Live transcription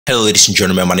Hello ladies and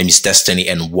gentlemen, my name is Destiny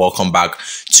and welcome back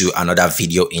to another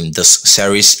video in this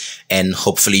series. And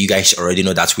hopefully you guys already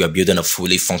know that we are building a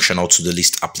fully functional to-do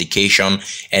list application,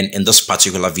 and in this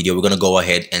particular video we're going to go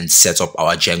ahead and set up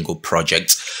our Django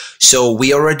project. So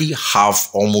we already have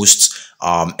almost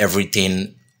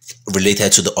everything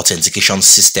related to the authentication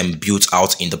system built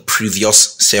out in the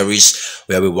previous series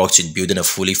where we worked with building a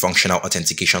fully functional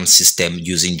authentication system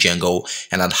using Django,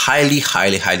 and I'd highly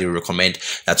recommend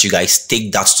that you guys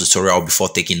take that tutorial before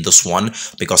taking this one,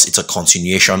 because it's a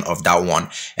continuation of that one.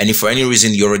 And if for any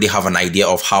reason you already have an idea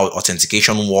of how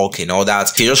authentication work and all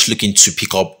that, if you're just looking to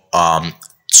pick up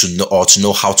to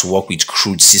know how to work with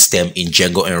CRUD system in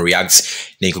Django and React,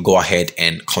 then you can go ahead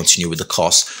and continue with the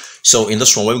course. So in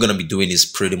this one, what we're going to be doing is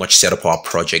pretty much set up our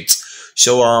project.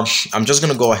 So I'm just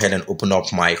going to go ahead and open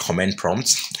up my command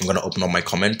prompt. I'm going to open up my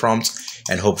command prompt,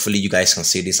 and hopefully you guys can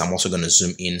see this. I'm also going to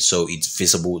zoom in so it's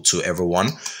visible to everyone.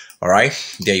 All right,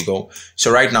 there you go. So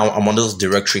right now I'm on this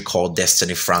directory called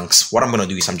Destiny Franks. What I'm going to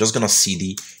do is I'm just going to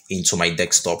cd into my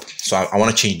desktop. So I want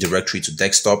to change directory to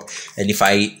desktop. And if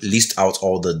I list out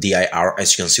all the dir,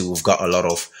 as you can see, we've got a lot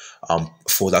of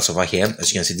folders over here.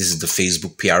 As you can see, this is the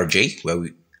Facebook PRJ, where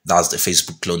that's the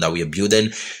Facebook clone that we are building.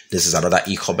 This is another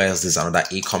e-commerce. This is another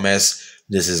e-commerce.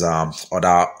 This is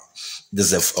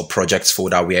this is a projects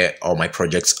folder where all my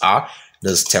projects are.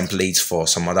 There's templates for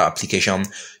some other application.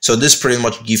 So this pretty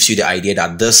much gives you the idea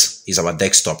that this is our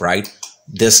desktop, right?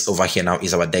 This over here now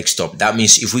is our desktop. That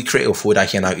means if we create a folder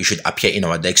here now, it should appear in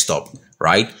our desktop,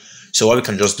 right? So what we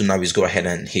can just do now is go ahead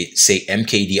and hit say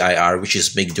mkdir, which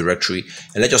is make directory,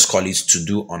 and let's just call it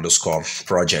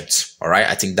todo_project. All right,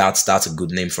 I think that's a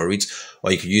good name for it.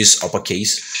 Or you could use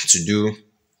uppercase to do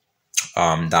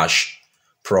dash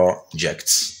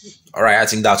projects. All right, I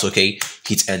think that's okay.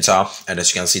 Hit enter, and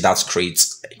as you can see, that's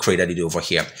created it over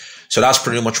here. So that's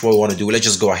pretty much what we want to do. Let's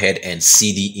just go ahead and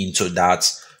cd into that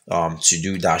to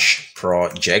do dash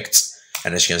project.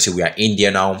 And as you can see, we are in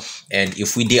there now. And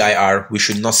if we dir, we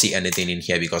should not see anything in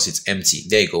here because it's empty.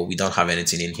 There you go. We don't have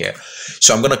anything in here.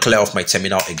 So I'm going to clear off my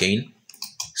terminal again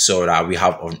so that we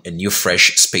have a new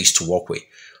fresh space to work with.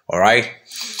 All right.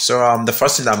 So the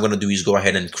first thing that I'm going to do is go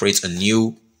ahead and create a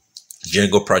new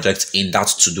Django project in that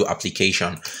to-do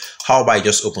application. How about I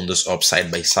just open this up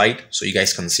side by side so you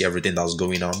guys can see everything that's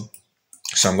going on.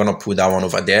 So I'm going to put that one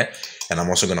over there, and I'm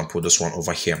also going to put this one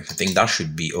over here. I think that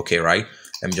should be okay, right?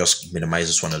 Let me just minimize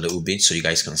this one a little bit so you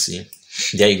guys can see.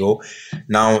 There you go.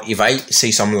 Now, if I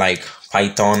say something like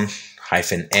Python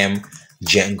 -m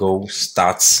Django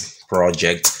starts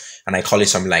project, and I call it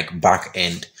something like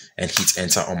backend and hit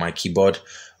enter on my keyboard.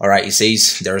 All right, it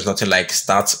says there is nothing like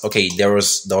start. Okay, there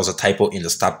was a typo in the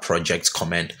start project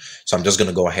command. So I'm just going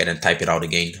to go ahead and type it out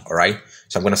again. All right.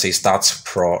 So I'm going to say start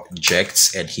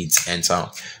projects and hit enter.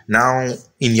 Now,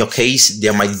 in your case,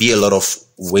 there might be a lot of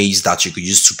ways that you could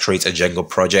use to create a Django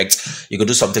project. You could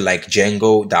do something like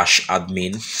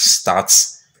Django-admin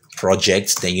starts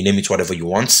project, then you name it whatever you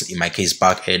want. In my case,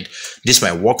 backend. This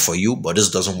might work for you, but this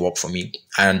doesn't work for me.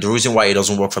 And the reason why it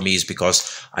doesn't work for me is because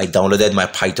I downloaded my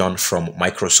Python from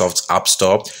Microsoft App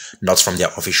Store, not from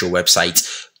their official website.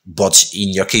 But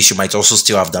in your case, you might also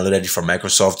still have downloaded it from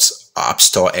Microsoft's App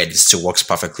Store, and it still works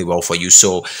perfectly well for you.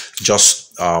 So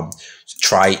just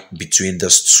try between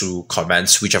those two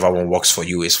commands. Whichever one works for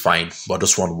you is fine. But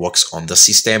this one works on the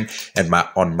system, and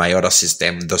on my other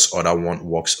system, this other one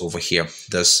works over here.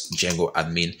 This Django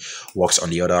admin works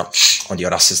on the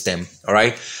other system. All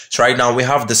right. So right now we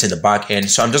have this in the back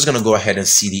end. So I'm just gonna go ahead and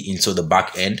cd into the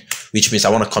back end, which means I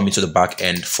want to come into the back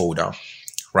end folder,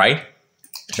 right?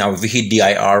 Now, if we hit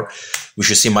dir, we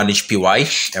should see manage py,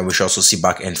 and we should also see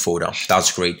backend folder.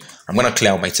 That's great. I'm going to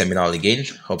clear out my terminal again.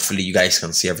 Hopefully, you guys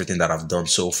can see everything that I've done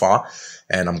so far.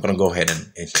 And I'm going to go ahead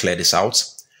and clear this out.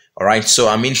 All right. So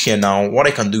I'm in here now. What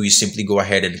I can do is simply go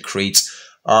ahead and create.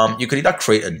 You could either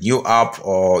create a new app,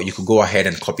 or you could go ahead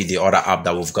and copy the other app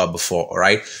that we've got before. All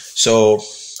right. So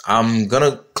I'm going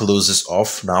to close this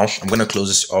off now. I'm going to close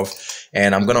this off.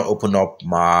 And I'm gonna open up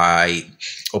my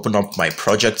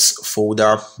projects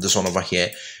folder, this one over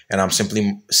here, and I'm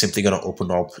simply gonna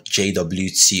open up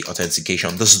JWT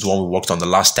authentication. This is the one we worked on the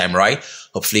last time, right?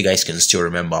 Hopefully you guys can still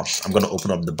remember. I'm gonna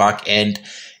open up the back end,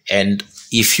 and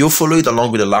if you follow it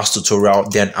along with the last tutorial,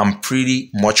 then I'm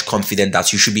pretty much confident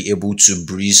that you should be able to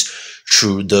breeze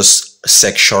through this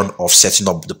section of setting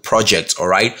up the project. All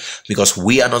right, because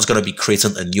we are not going to be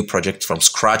creating a new project from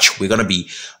scratch. We're going to be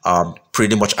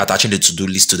pretty much attaching the to-do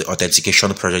list to the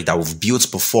authentication project that we've built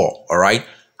before. All right,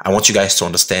 I want you guys to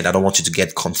understand. I don't want you to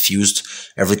get confused.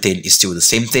 Everything is still the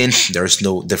same thing. There is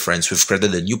no difference. We've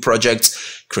created a new project,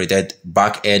 created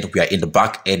back end. We are in the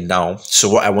back end now. So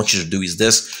what I want you to do is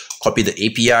this. copy the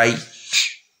API,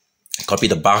 copy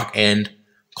the back end,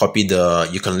 copy the,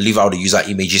 you can leave out the user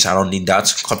images, I don't need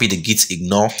that. Copy the git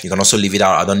ignore, you can also leave it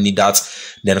out, I don't need that.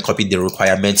 Then copy the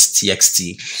requirements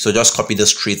txt. So just copy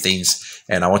those three things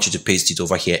and I want you to paste it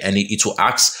over here, and it will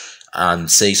ask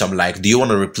and say something like, do you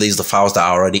want to replace the files that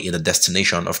are already in the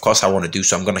destination? Of course I want to do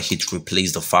so. I'm going to hit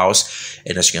replace the files,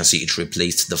 and as you can see, it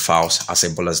replaced the files. As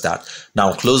simple as that.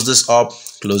 Now close this up,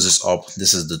 close this up.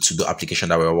 This is the To-Do application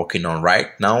that we're working on right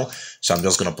now, so I'm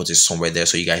just going to put it somewhere there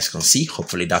so you guys can see.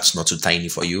 Hopefully that's not too tiny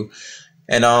for you.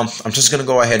 And I'm just going to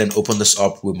go ahead and open this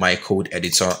up with my code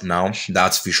editor now.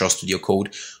 That's Visual Studio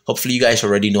Code. Hopefully you guys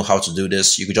already know how to do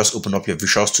this. You could just open up your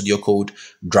Visual Studio Code,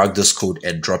 drag this code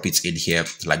and drop it in here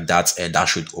like that, and that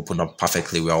should open up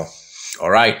perfectly well. All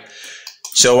right.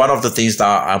 So one of the things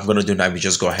that I'm going to do now, we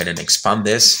just go ahead and expand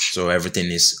this so everything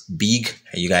is big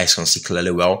and you guys can see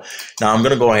clearly well. Now I'm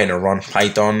going to go ahead and run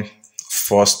Python.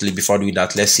 Firstly, before doing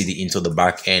that, let's see the into the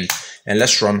back end, and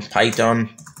let's run Python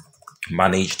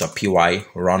manage.py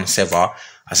run server.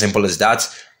 As simple as that.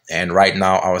 And right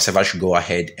now our server should go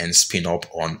ahead and spin up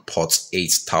on port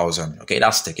 8000. Okay,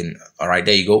 that's taken. All right,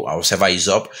 there you go, our server is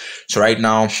up. So right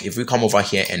now if we come over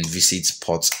here and visit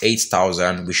port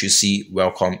 8000, we should see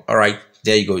welcome. All right,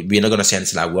 there you go. We're not going to see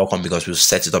anything like welcome because we've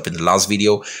set it up in the last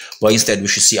video, but instead we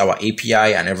should see our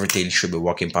API and everything should be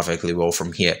working perfectly well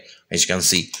from here, as you can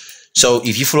see. So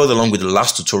if you followed along with the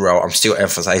last tutorial, I'm still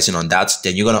emphasizing on that,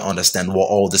 then you're going to understand what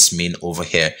all this means over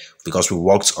here, because we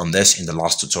worked on this in the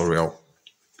last tutorial.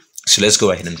 So let's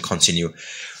go ahead and continue.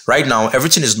 Right now,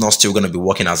 everything is not still going to be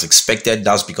working as expected.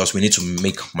 That's because we need to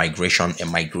make migration and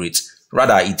migrate.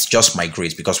 Rather, it's just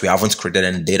migrate because we haven't created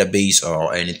any database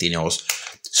or anything else.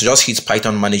 So just hit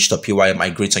Python manage.py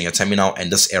migrate on your terminal,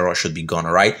 and this error should be gone.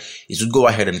 All right, it would go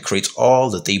ahead and create all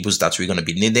the tables that we're going to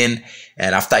be needing,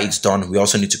 and after it's done, we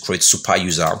also need to create super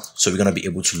user, so we're going to be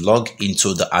able to log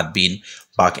into the admin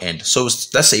backend. So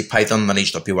let's say Python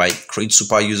manage.py create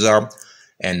super user,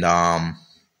 and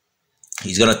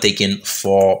he's going to take in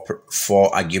four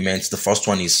arguments. The first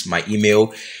one is my email,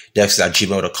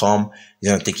 desphixs@gmail.com. He's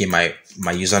going to take in my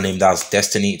username, that's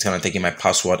Destiny. It's going to take in my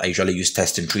password. I usually use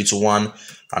testing321,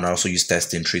 and I also use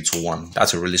testing321.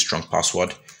 That's a really strong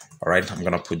password. All right, I'm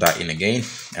going to put that in again,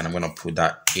 and I'm going to put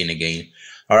that in again.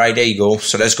 All right, there you go.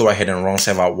 So let's go ahead and run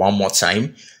server one more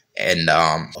time. And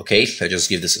okay, let's just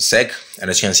give this a sec. And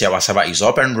as you can see, our server is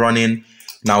up and running.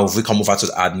 Now, if we come over to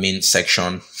the admin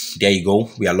section, there you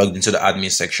go. We are logged into the admin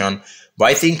section, but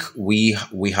I think we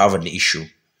have an issue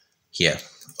here.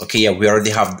 Okay, yeah,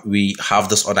 we have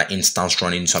this other instance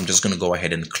running, so I'm just going to go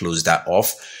ahead and close that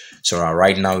off. So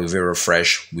right now, if we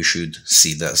refresh, we should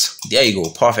see this. There you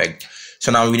go, perfect.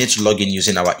 So now we need to log in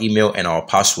using our email and our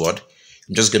password.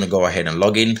 I'm just going to go ahead and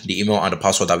log in the email and the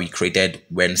password that we created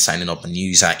when signing up a new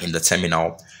user in the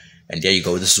terminal. And there you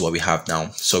go, this is what we have now.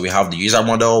 So we have the user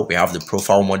model, we have the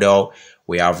profile model,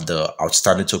 we have the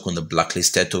outstanding token, the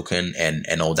blacklisted token,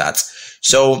 and all that.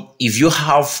 So if you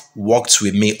have worked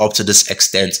with me up to this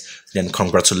extent, then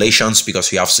congratulations,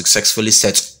 because you have successfully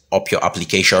set up your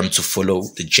application to follow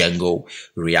the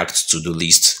Django-React to-do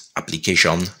list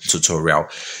application tutorial.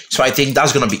 So I think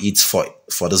that's going to be it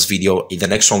for this video. In the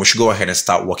next one, we should go ahead and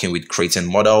start working with creating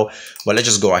model, but let's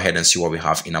just go ahead and see what we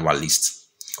have in our list.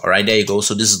 All right, there you go.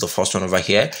 So this is the first one over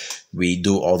here. We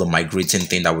do all the migrating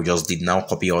thing that we just did now,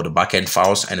 copy all the backend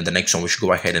files, and in the next one we should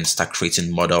go ahead and start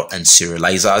creating model and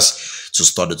serializers to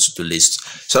store the to-do list.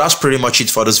 So that's pretty much it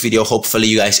for this video. Hopefully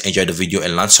you guys enjoyed the video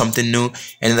and learned something new,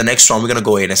 and in the next one we're gonna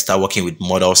go ahead and start working with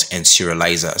models and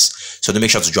serializers. So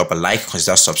make sure to drop a like,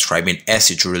 consider subscribing,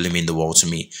 as it really means the world to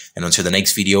me. And until the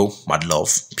next video, mad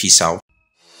love, peace out.